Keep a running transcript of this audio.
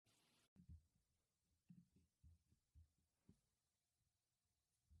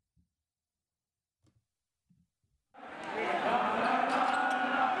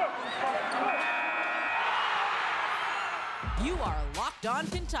Locked On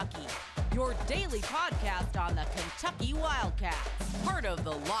Kentucky, your daily podcast on the Kentucky Wildcats. Part of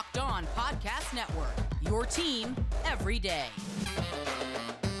the Locked On Podcast Network, your team every day.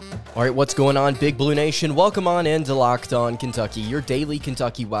 All right, what's going on, Big Blue Nation? Welcome on into Locked On Kentucky, your daily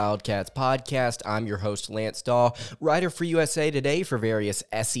Kentucky Wildcats podcast. I'm your host, Lance Daw, writer for USA Today for various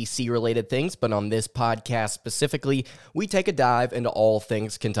SEC-related things, but on this podcast specifically, we take a dive into all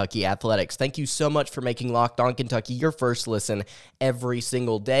things Kentucky athletics. Thank you so much for making Locked On Kentucky your first listen every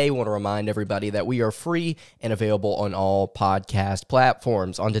single day. I want to remind everybody that we are free and available on all podcast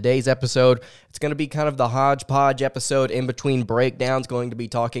platforms. On today's episode, it's going to be kind of the hodgepodge episode in between breakdowns, going to be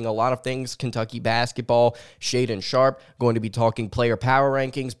talking a lot of things Kentucky basketball, Shaedon Sharpe, going to be talking player power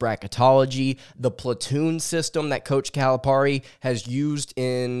rankings, bracketology, the platoon system that Coach Calipari has used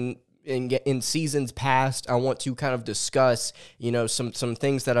in seasons past. I want to kind of discuss, some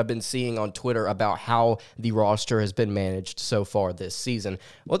things that I've been seeing on Twitter about how the roster has been managed so far this season.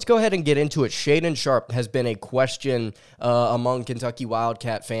 Let's go ahead and get into it. Shaedon Sharpe has been a question among Kentucky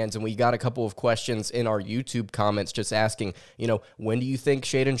Wildcat fans, and we got a couple of questions in our YouTube comments just asking, when do you think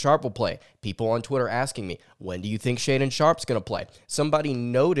Shaedon Sharpe will play? People on Twitter asking me, when do you think Shaedon Sharpe's going to play? Somebody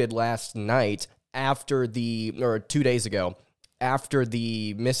noted last night or 2 days ago, after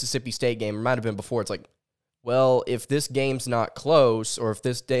the Mississippi State game, it might have been before, it's like, well, if this game's not close, or if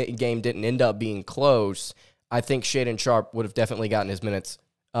this game didn't end up being close, I think Shaedon Sharpe would have definitely gotten his minutes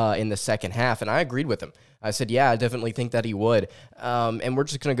in the second half, and I agreed with him. I said, yeah, I definitely think that he would. And we're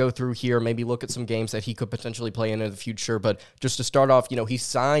just going to go through here, maybe look at some games that he could potentially play in the future. But just to start off, he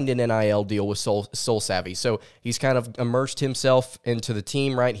signed an NIL deal with Soul Savvy. So he's kind of immersed himself into the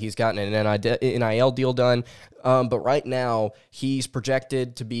team, right? He's gotten an NIL deal done. But right now, he's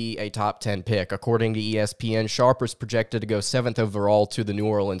projected to be a top 10 pick. According to ESPN, Sharpe is projected to go 7th overall to the New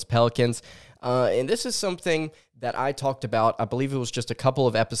Orleans Pelicans. And this is something that I talked about, I believe it was just a couple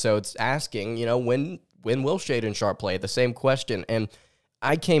of episodes, asking, when will Shaedon Sharpe play? The same question. And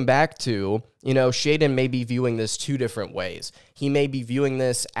I came back to, Shaedon may be viewing this two different ways. He may be viewing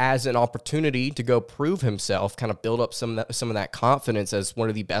this as an opportunity to go prove himself, kind of build up some of that confidence as one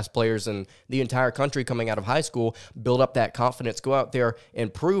of the best players in the entire country coming out of high school, build up that confidence, go out there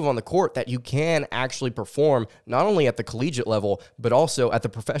and prove on the court that you can actually perform not only at the collegiate level, but also at the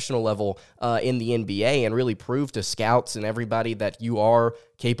professional level in the NBA, and really prove to scouts and everybody that you are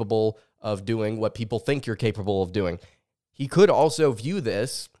capable of doing what people think you're capable of doing. He could also view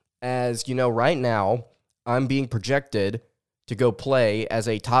this as, right now, I'm being projected to go play as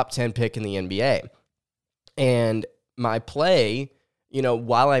a top 10 pick in the NBA. And my play,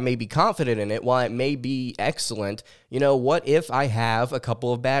 while I may be confident in it, while it may be excellent, what if I have a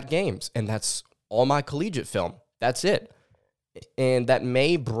couple of bad games? And that's all my collegiate film. That's it. And that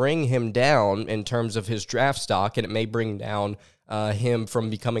may bring him down in terms of his draft stock, and it may bring down him from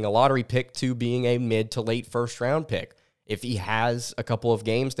becoming a lottery pick to being a mid to late first round pick. If he has a couple of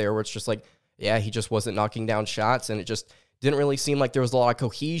games there where it's just like, yeah, he just wasn't knocking down shots, and it just didn't really seem like there was a lot of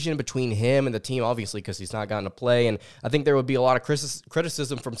cohesion between him and the team, obviously, because he's not gotten to play. And I think there would be a lot of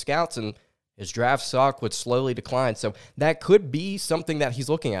criticism from scouts, and his draft stock would slowly decline. So that could be something that he's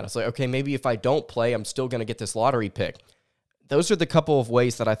looking at. It's like, okay, maybe if I don't play, I'm still going to get this lottery pick. Those are the couple of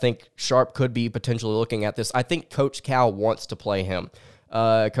ways that I think Sharpe could be potentially looking at this. I think Coach Cal wants to play him.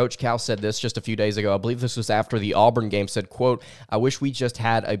 Coach Cal said this just a few days ago. I believe this was after the Auburn game. Said, quote, "I wish we just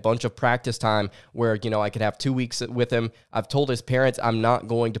had a bunch of practice time where, I could have 2 weeks with him. I've told his parents I'm not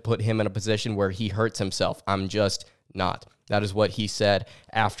going to put him in a position where he hurts himself. I'm just not." That is what he said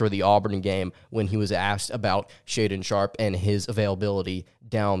after the Auburn game when he was asked about Shaedon Sharpe and his availability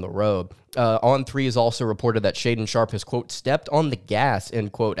down the road. On3 has also reported that Shaedon Sharpe has, quote, stepped on the gas,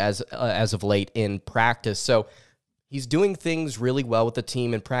 end quote, as of late in practice. So he's doing things really well with the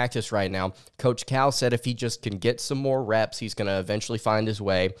team in practice right now. Coach Cal said if he just can get some more reps, he's going to eventually find his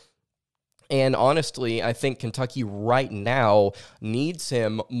way. And honestly, I think Kentucky right now needs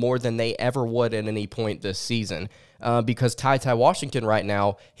him more than they ever would at any point this season. Because Ty Washington right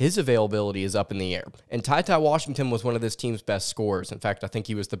now, his availability is up in the air. And Ty Washington was one of this team's best scorers. In fact, I think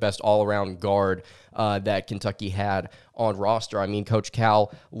he was the best all-around guard that Kentucky had on roster. I mean, Coach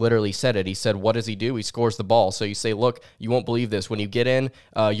Cal literally said it. He said, what does he do? He scores the ball. So you say, look, you won't believe this. When you get in,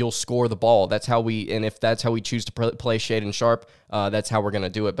 you'll score the ball. And if that's how we choose to play Shaedon Sharpe, that's how we're going to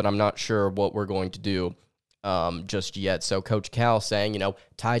do it. But I'm not sure what we're going to do just yet. So Coach Cal saying,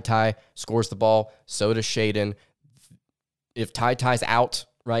 Ty scores the ball, so does Shaedon. If Ty's out,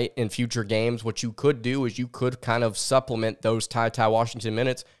 right, in future games, what you could do is you could kind of supplement those Ty Washington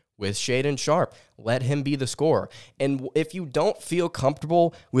minutes with Shaedon Sharpe. Let him be the scorer. And if you don't feel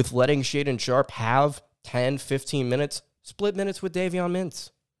comfortable with letting Shaedon Sharpe have 10, 15 minutes, split minutes with Davion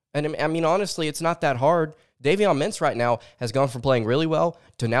Mintz. And I mean, honestly, it's not that hard. Davion Mintz right now has gone from playing really well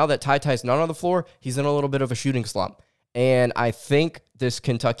to now that Ty's not on the floor, he's in a little bit of a shooting slump. And I think this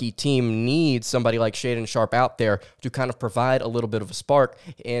Kentucky team needs somebody like Shaedon Sharpe out there to kind of provide a little bit of a spark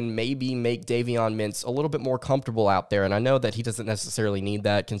and maybe make Davion Mintz a little bit more comfortable out there. And I know that he doesn't necessarily need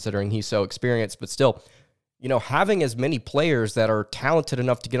that considering he's so experienced, but still, you know, having as many players that are talented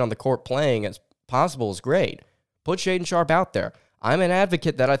enough to get on the court playing as possible is great. Put Shaedon Sharpe out there. I'm an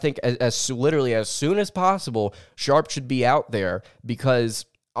advocate that I think as literally as soon as possible, Sharpe should be out there because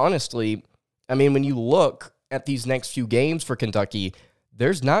honestly, I mean, when you look at these next few games for Kentucky,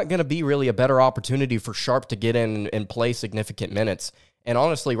 there's not going to be really a better opportunity for Sharpe to get in and play significant minutes. And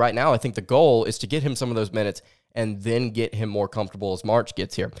honestly, right now, I think the goal is to get him some of those minutes and then get him more comfortable as March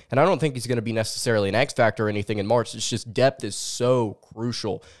gets here. And I don't think he's going to be necessarily an X factor or anything in March. It's just depth is so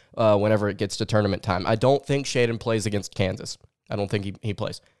crucial whenever it gets to tournament time. I don't think Shaedon plays against Kansas. I don't think he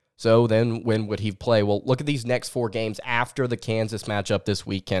plays. So then when would he play? Well, look at these next 4 games after the Kansas matchup this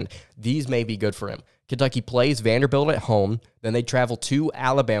weekend. These may be good for him. Kentucky plays Vanderbilt at home. Then they travel to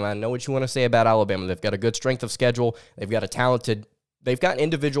Alabama. I know what you want to say about Alabama. They've got a good strength of schedule. They've got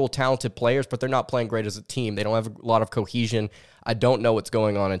individual talented players, but they're not playing great as a team. They don't have a lot of cohesion. I don't know what's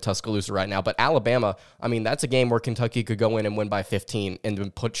going on in Tuscaloosa right now. But Alabama, I mean, that's a game where Kentucky could go in and win by 15 and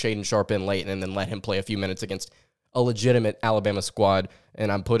then put Shaedon Sharpe in late and then let him play a few minutes against a legitimate Alabama squad.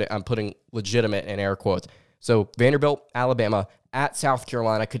 And I'm putting legitimate in air quotes. So Vanderbilt, Alabama, at South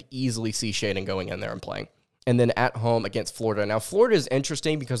Carolina, could easily see Shaedon going in there and playing. And then at home against Florida. Now, Florida is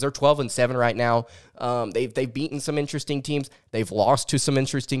interesting because they're 12-7 right now. They've beaten some interesting teams. They've lost to some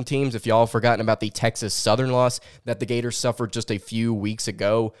interesting teams. If y'all have forgotten about the Texas Southern loss that the Gators suffered just a few weeks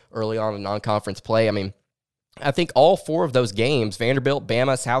ago early on in non-conference play, I mean, I think all 4 of those games, Vanderbilt,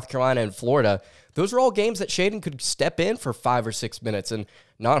 Bama, South Carolina, and Florida, those are all games that Shaedon could step in for 5 or 6 minutes and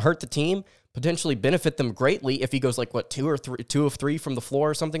not hurt the team, potentially benefit them greatly if he goes like, 2 of 3 from the floor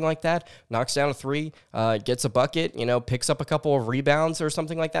or something like that, knocks down a 3, gets a bucket, picks up a couple of rebounds or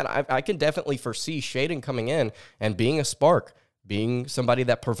something like that. I can definitely foresee Shaedon coming in and being a spark, being somebody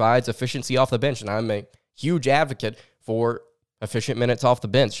that provides efficiency off the bench, and I'm a huge advocate for efficient minutes off the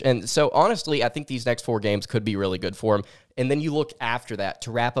bench. And so, honestly, I think these next 4 games could be really good for him. And then you look after that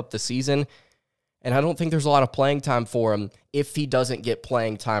to wrap up the season, and I don't think there's a lot of playing time for him if he doesn't get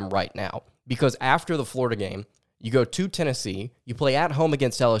playing time right now. Because after the Florida game, you go to Tennessee, you play at home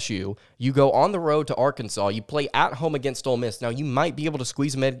against LSU, you go on the road to Arkansas, you play at home against Ole Miss. Now, you might be able to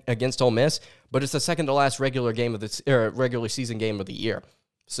squeeze him in against Ole Miss, but it's the second to last regular season game of the year.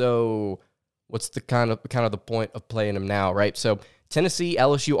 So what's the kind of the point of playing him now, right? So Tennessee,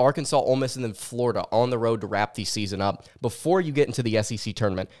 LSU, Arkansas, Ole Miss, and then Florida on the road to wrap the season up before you get into the SEC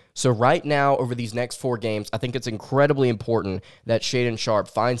tournament. So right now, over these next 4 games, I think it's incredibly important that Shaedon Sharpe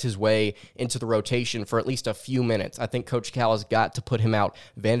finds his way into the rotation for at least a few minutes. I think Coach Cal has got to put him out.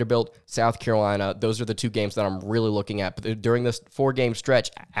 Vanderbilt, South Carolina, those are the 2 games that I'm really looking at. But during this 4-game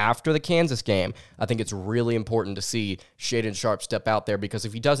stretch after the Kansas game, I think it's really important to see Shaedon Sharpe step out there, because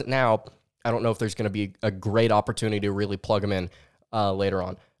if he does it now, I don't know if there's going to be a great opportunity to really plug him in later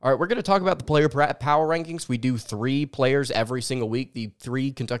on. All right, we're going to talk about the player power rankings. We do 3 players every single week, the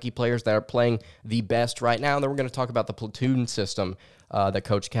 3 Kentucky players that are playing the best right now. And then we're going to talk about the platoon system that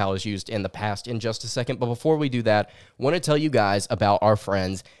Coach Cal has used in the past in just a second. But before we do that, I want to tell you guys about our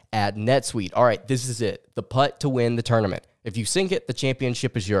friends at NetSuite. All right, this is it, the putt to win the tournament. If you sink it, the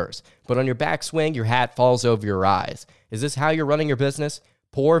championship is yours. But on your backswing, your hat falls over your eyes. Is this how you're running your business?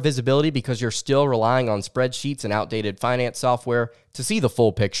 Poor visibility because you're still relying on spreadsheets and outdated finance software? To see the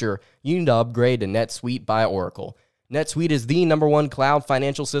full picture, you need to upgrade to NetSuite by Oracle. NetSuite is the #1 cloud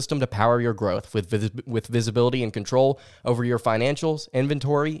financial system to power your growth with visibility and control over your financials,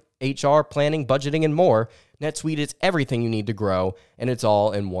 inventory, HR, planning, budgeting, and more. NetSuite is everything you need to grow, and it's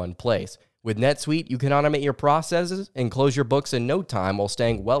all in one place. With NetSuite, you can automate your processes and close your books in no time while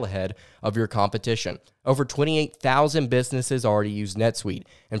staying well ahead of your competition. Over 28,000 businesses already use NetSuite.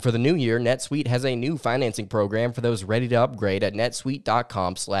 And for the new year, NetSuite has a new financing program for those ready to upgrade at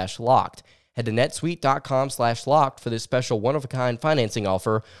netsuite.com/locked. Head to netsuite.com/locked for this special one-of-a-kind financing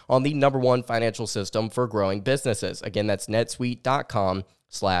offer on the #1 financial system for growing businesses. Again, that's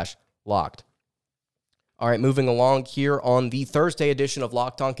netsuite.com/locked. All right, moving along here on the Thursday edition of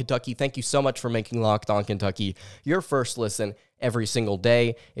Locked On Kentucky. Thank you so much for making Locked On Kentucky your first listen every single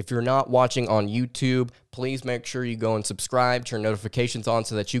day. If you're not watching on YouTube, please make sure you go and subscribe, turn notifications on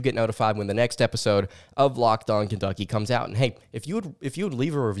so that you get notified when the next episode of Locked On Kentucky comes out. And hey, if you would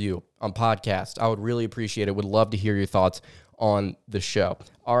leave a review on podcast, I would really appreciate it. Would love to hear your thoughts on the show.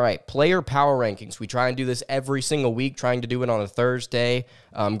 All right, player power rankings. We try and do this every single week, trying to do it on a Thursday.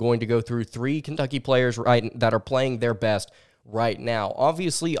 I'm going to go through 3 Kentucky players that are playing their best right now.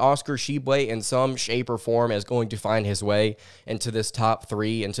 Obviously, Oscar Tshiebwe in some shape or form is going to find his way into this top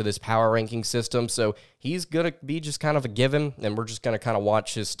 3, into this power ranking system. So he's going to be just kind of a given, and we're just going to kind of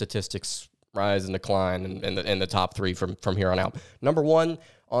watch his statistics rise and decline in the top 3 from here on out. Number 1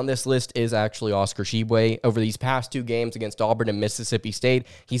 on this list is actually Oscar Tshiebwe. Over these past 2 games against Auburn and Mississippi State,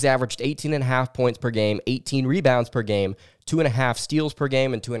 he's averaged 18.5 points per game, 18 rebounds per game, 2.5 steals per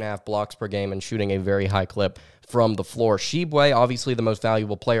game, and 2.5 blocks per game, and shooting a very high clip from the floor. Tshiebwe, obviously the most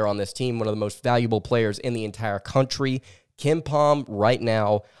valuable player on this team, one of the most valuable players in the entire country. KenPom right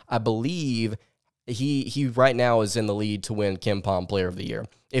now, I believe he right now is in the lead to win KenPom Player of the Year.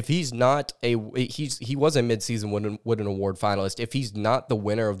 If he's not he was a midseason Wooden Award finalist. If he's not the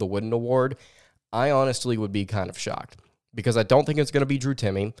winner of the Wooden Award, I honestly would be kind of shocked, because I don't think it's going to be Drew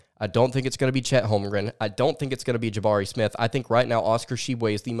Timme. I don't think it's going to be Chet Holmgren. I don't think it's going to be Jabari Smith. I think right now Oscar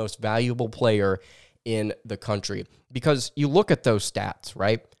Tshiebwe is the most valuable player in the country, because you look at those stats,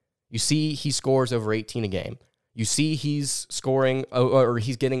 right? You see he scores over 18 a game. You see he's scoring, or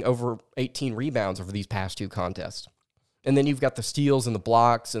he's getting over 18 rebounds over these past 2 contests. And then you've got the steals and the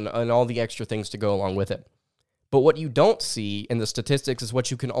blocks and all the extra things to go along with it. But what you don't see in the statistics is what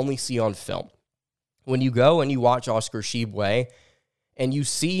you can only see on film. When you go and you watch Oscar Tshiebwe and you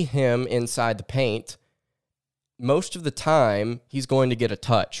see him inside the paint, most of the time he's going to get a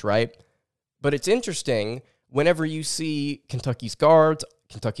touch, right? But it's interesting whenever you see Kentucky's guards,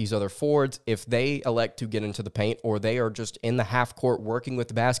 Kentucky's other forwards, if they elect to get into the paint or they are just in the half court working with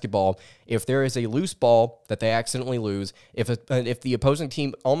the basketball, if there is a loose ball that they accidentally lose, if the opposing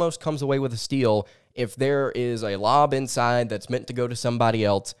team almost comes away with a steal, if there is a lob inside that's meant to go to somebody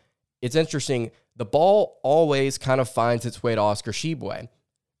else, it's interesting. The ball always kind of finds its way to Oscar Tshiebwe.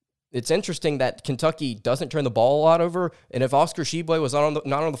 It's interesting that Kentucky doesn't turn the ball a lot over, and if Oscar Tshiebwe was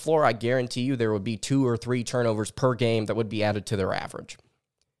not on the floor, I guarantee you there would be 2 or 3 turnovers per game that would be added to their average.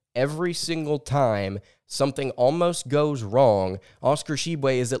 Every single time something almost goes wrong, Oscar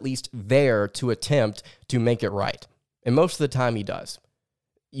Tshiebwe is at least there to attempt to make it right. And most of the time he does.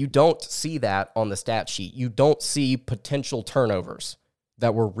 You don't see that on the stat sheet. You don't see potential turnovers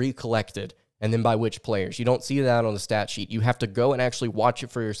that were recollected, and then by which players. You don't see that on the stat sheet. You have to go and actually watch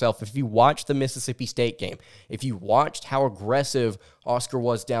it for yourself. If you watch the Mississippi State game, if you watched how aggressive Oscar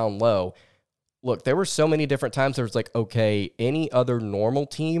was down low, look, there were so many different times there was like, okay, any other normal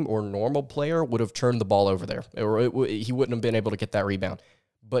team or normal player would have turned the ball over there, or he wouldn't have been able to get that rebound.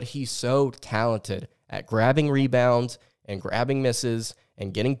 But he's so talented at grabbing rebounds and grabbing misses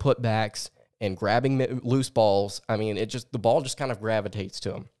and getting putbacks and grabbing loose balls. I mean, the ball just kind of gravitates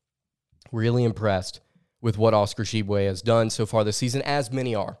to him. Really impressed with what Oscar Tshiebwe has done so far this season, as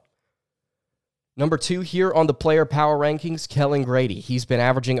many are. Number 2 here on the player power rankings, Kellan Grady. He's been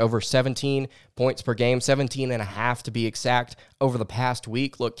averaging over 17 points per game, 17.5 to be exact, over the past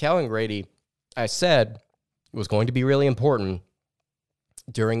week. Look, Kellan Grady, I said, was going to be really important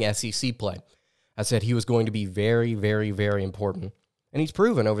during SEC play. I said he was going to be very, very, very important. And he's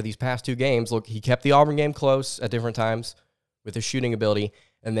proven over these past 2 games. Look, he kept the Auburn game close at different times with his shooting ability,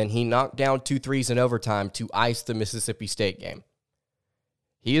 and then he knocked down 2 threes in overtime to ice the Mississippi State game.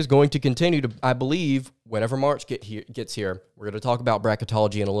 He is going to continue to, I believe, whenever March gets here, we're going to talk about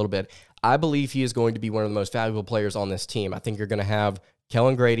bracketology in a little bit. I believe he is going to be one of the most valuable players on this team. I think you're going to have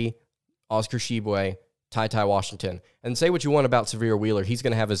Kellan Grady, Oscar Tshiebwe, Ty Washington. And say what you want about Sahvir Wheeler. He's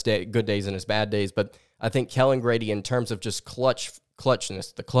going to have his good days and his bad days, but I think Kellan Grady, in terms of just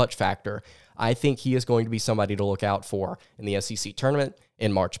clutchness, the clutch factor, I think he is going to be somebody to look out for in the SEC tournament,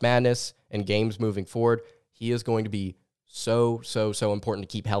 in March Madness, and games moving forward. He is going to be so important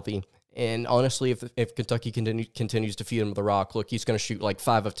to keep healthy. And honestly, if Kentucky continues to feed him the rock, look, he's going to shoot like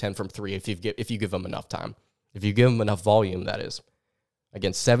 5 of 10 from 3 if you give him enough time. If you give him enough volume, that is.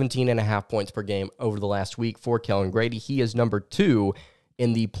 Again, 17.5 points per game over the last week for Kellan Grady. He is number 2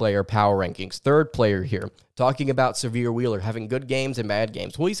 in the player power rankings. Third player here, talking about Sahvir Wheeler having good games and bad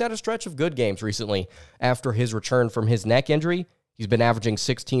games. Well, he's had a stretch of good games recently after his return from his neck injury. He's been averaging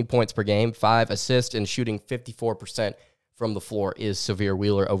 16 points per game, 5 assists, and shooting 54% from the floor is Sahvir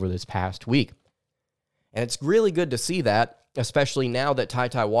Wheeler over this past week. And it's really good to see that, especially now that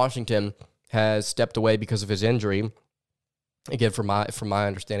Ty Washington has stepped away because of his injury. Again, from my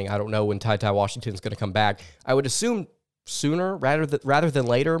understanding, I don't know when Ty Washington is going to come back. I would assume sooner rather than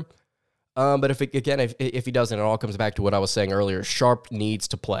later. But if he doesn't, it all comes back to what I was saying earlier. Sharp needs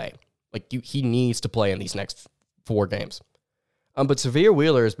to play. He needs to play in these next 4 games. But Sahvir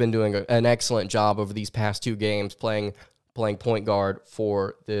Wheeler has been doing an excellent job over these past 2 games, playing playing point guard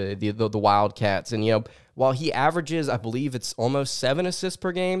for the Wildcats. And, while he averages, I believe it's almost 7 assists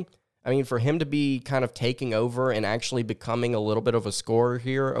per game, I mean, for him to be kind of taking over and actually becoming a little bit of a scorer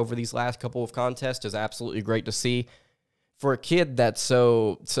here over these last couple of contests is absolutely great to see. For a kid that's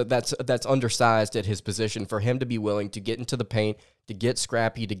that's undersized at his position, for him to be willing to get into the paint, to get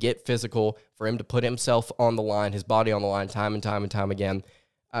scrappy, to get physical, for him to put himself on the line, his body on the line time and time again,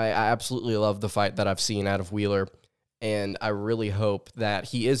 I absolutely love the fight that I've seen out of Wheeler. And I really hope that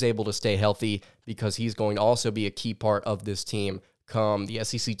he is able to stay healthy, because he's going to also be a key part of this team come the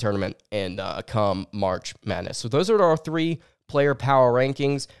SEC tournament and come March Madness. So those are our 3 player power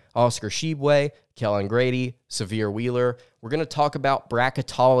rankings: Oscar Tshiebwe, Kellen Grady, Sahvir Wheeler. We're going to talk about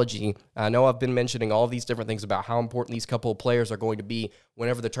bracketology. I know I've been mentioning all these different things about how important these couple of players are going to be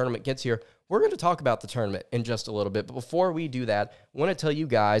whenever the tournament gets here. We're going to talk about the tournament in just a little bit. But before we do that, I want to tell you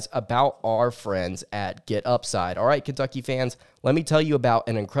guys about our friends at Get Upside. All right, Kentucky fans, let me tell you about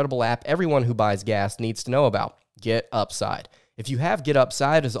an incredible app everyone who buys gas needs to know about: Get Upside. If you have Get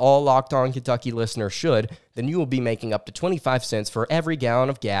Upside, as all Locked On Kentucky listeners should, then you will be making up to 25 cents for every gallon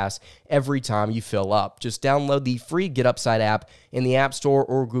of gas every time you fill up. Just download the free Get Upside app in the App Store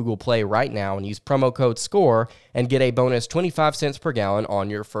or Google Play right now and use promo code SCORE and get a bonus 25 cents per gallon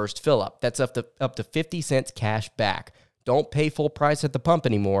on your first fill up. That's up to 50 cents cash back. Don't pay full price at the pump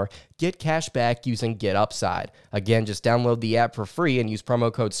anymore. Get cash back using Get Upside. Again, just download the app for free and use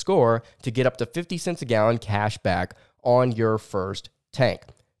promo code SCORE to get up to 50 cents a gallon cash back on your first tank.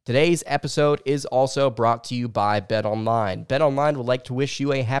 Today's episode is also brought to you by BetOnline. BetOnline would like to wish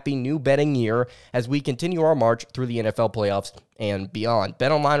you a happy new betting year as we continue our march through the NFL playoffs and beyond.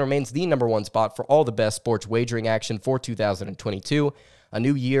 BetOnline remains the number one spot for all the best sports wagering action for 2022. A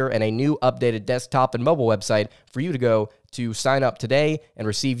new year and a new updated desktop and mobile website for you to go to sign up today and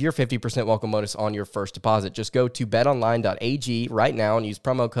receive your 50% welcome bonus on your first deposit. Just go to betonline.ag right now and use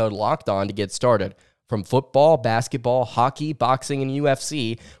promo code LOCKEDON to get started. From football, basketball, hockey, boxing, and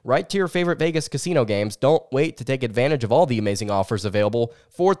UFC, right to your favorite Vegas casino games, don't wait to take advantage of all the amazing offers available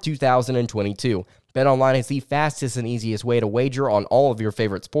for 2022. BetOnline is the fastest and easiest way to wager on all of your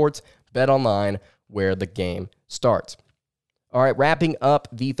favorite sports. BetOnline, where the game starts. All right, wrapping up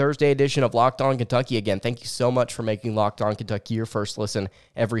the Thursday edition of Locked On Kentucky. Again, thank you so much for making Locked On Kentucky your first listen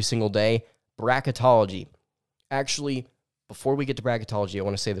every single day. Bracketology. Actually, before we get to bracketology, I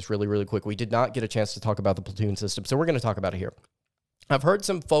want to say this really, really quick. We did not get a chance to talk about the platoon system, so we're going to talk about it here. I've heard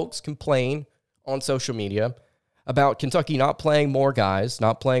some folks complain on social media about Kentucky not playing more guys,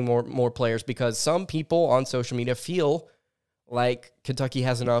 not playing more players, because some people on social media feel like Kentucky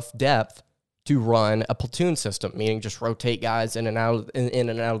has enough depth to run a platoon system, meaning just rotate guys in and out of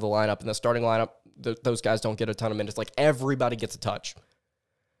the lineup. In the starting lineup, those guys don't get a ton of minutes. Like, everybody gets a touch.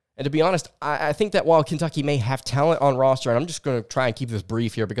 And to be honest, I think that while Kentucky may have talent on roster, and I'm just going to try and keep this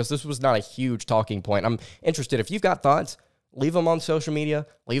brief here because this was not a huge talking point. I'm interested. If you've got thoughts, leave them on social media.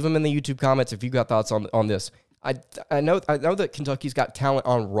 Leave them in the YouTube comments if you've got thoughts on this. I know that Kentucky's got talent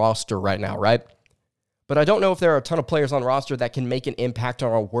on roster right now, right? But I don't know if there are a ton of players on roster that can make an impact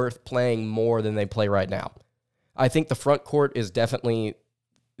or are worth playing more than they play right now. I think the front court is definitely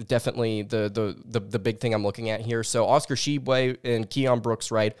the big thing I'm looking at here. So Oscar Tshiebwe and Keon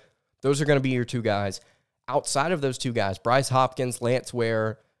Brooks, right? Those are going to be your 2 guys. Outside of those 2 guys, Bryce Hopkins, Lance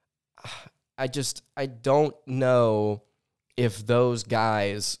Ware, I don't know if those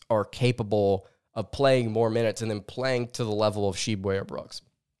guys are capable of playing more minutes and then playing to the level of Tshiebwe or Brooks.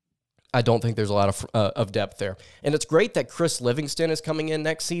 I don't think there's a lot of depth there. And it's great that Chris Livingston is coming in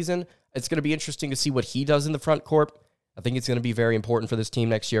next season. It's going to be interesting to see what he does in the front court. I think it's going to be very important for this team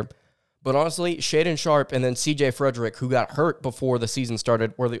next year. But honestly, Shaedon Sharpe and then C.J. Frederick, who got hurt before the season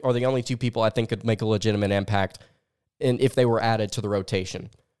started, are the only 2 people I think could make a legitimate impact if they were added to the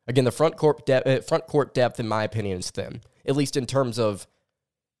rotation. Again, the front court depth, in my opinion, is thin, at least in terms of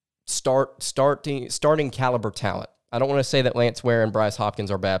starting caliber talent. I don't want to say that Lance Ware and Bryce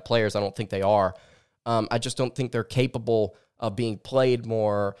Hopkins are bad players. I don't think they are. I just don't think they're capable of being played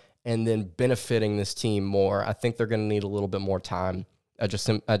more and then benefiting this team more. I think they're going to need a little bit more time. I just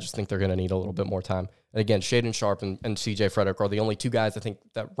think they're going to need a little bit more time. And again, Shaedon Sharpe and C.J. Frederick are the only 2 guys I think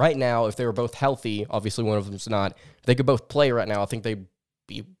that right now, if they were both healthy, obviously one of them's not, if they could both play right now, I think they'd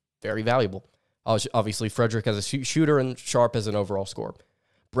be very valuable. Obviously, Frederick as a shooter and Sharpe as an overall scorer.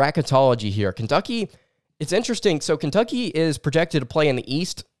 Bracketology here. Kentucky, it's interesting. So Kentucky is projected to play in the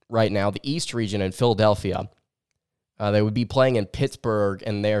East right now, the East region in Philadelphia. They would be playing in Pittsburgh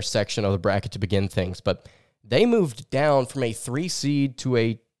in their section of the bracket to begin things, but they moved down from a 3 seed to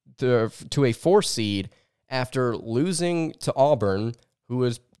a 4 seed after losing to Auburn, who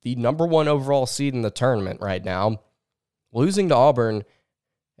is the number 1 overall seed in the tournament right now. losing to Auburn,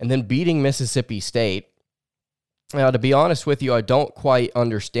 and then beating Mississippi State. Now, to be honest with you, I don't quite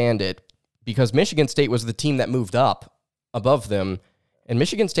understand it because Michigan State was the team that moved up above them, and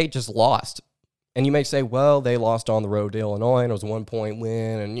Michigan State just lost. And you may say, well, they lost on the road to Illinois, and it was a 1-point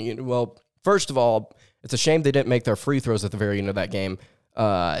win. And, well, first of all, it's a shame they didn't make their free throws at the very end of that game.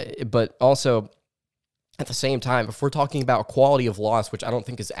 But also, at the same time, if we're talking about quality of loss, which I don't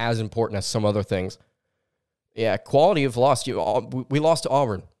think is as important as some other things, yeah, quality of loss, we lost to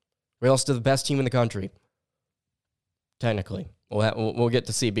Auburn. We lost to the best team in the country. Technically. We'll get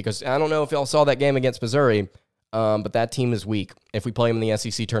to see, because I don't know if y'all saw that game against Missouri, but that team is weak. If we play them in the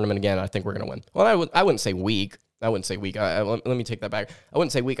SEC tournament again, I think we're going to win. Well, I wouldn't say weak. Let me take that back. I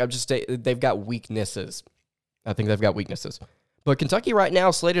wouldn't say weak. I would just say they've got weaknesses. I think they've got weaknesses. But Kentucky right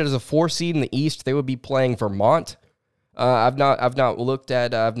now slated as a 4 seed in the East. They would be playing Vermont. I've not looked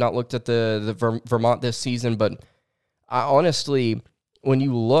at the Vermont this season, but I honestly, when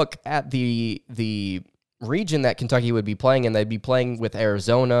you look at the region that Kentucky would be playing in, they'd be playing with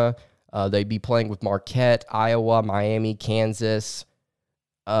Arizona. They'd be playing with Marquette, Iowa, Miami, Kansas.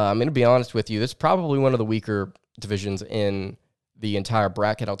 I'm going to be honest with you. This is probably one of the weaker divisions in the entire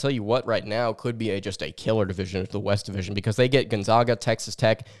bracket. I'll tell you what, right now could be just a killer division, the West Division, because they get Gonzaga, Texas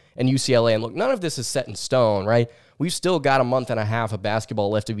Tech, and UCLA. And look, none of this is set in stone, right? We've still got a month and a half of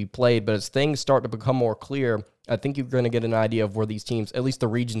basketball left to be played, but as things start to become more clear, I think you're going to get an idea of where these teams, at least the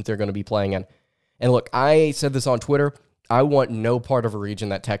regions they're going to be playing in. And look, I said this on Twitter, I want no part of a region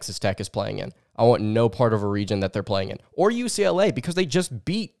that Texas Tech is playing in. I want no part of a region that they're playing in. Or UCLA, because they just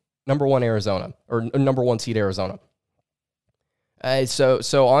beat number 1 Arizona, or number 1 seed Arizona.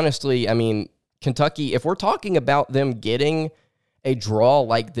 So honestly, I mean, Kentucky, if we're talking about them getting a draw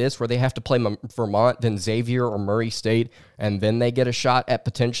like this where they have to play Vermont, then Xavier or Murray State, and then they get a shot at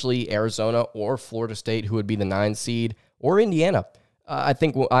potentially Arizona or Florida State, who would be the 9 seed, or Indiana. I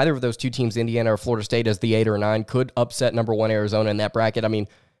think either of those two teams, Indiana or Florida State, as the 8 or 9, could upset number 1 Arizona in that bracket. I mean,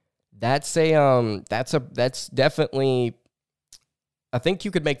 that's definitely, I think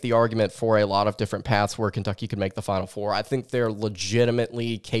you could make the argument for a lot of different paths where Kentucky could make the Final Four. I think they're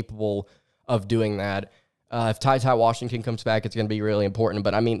legitimately capable of doing that. If Ty Washington comes back, it's going to be really important.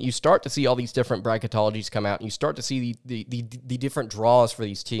 But, I mean, you start to see all these different bracketologies come out, and you start to see the different draws for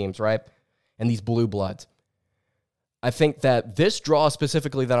these teams, right? And these blue bloods. I think that this draw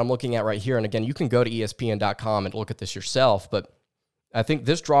specifically that I'm looking at right here, and again, you can go to ESPN.com and look at this yourself, but I think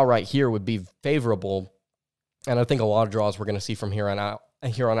this draw right here would be favorable, and I think a lot of draws we're going to see from here on out. I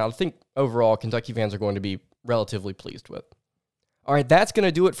think overall Kentucky fans are going to be relatively pleased with. All right, that's going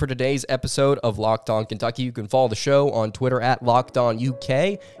to do it for today's episode of Locked On Kentucky. You can follow the show on Twitter at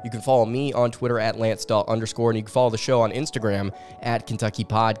LockedOnUK. You can follow me on Twitter at LanceDahl_, and you can follow the show on Instagram at Kentucky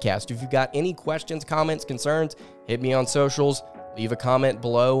Podcast. If you've got any questions, comments, concerns, hit me on socials. Leave a comment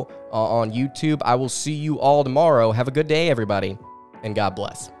below on YouTube. I will see you all tomorrow. Have a good day, everybody, and God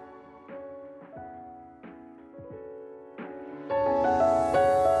bless.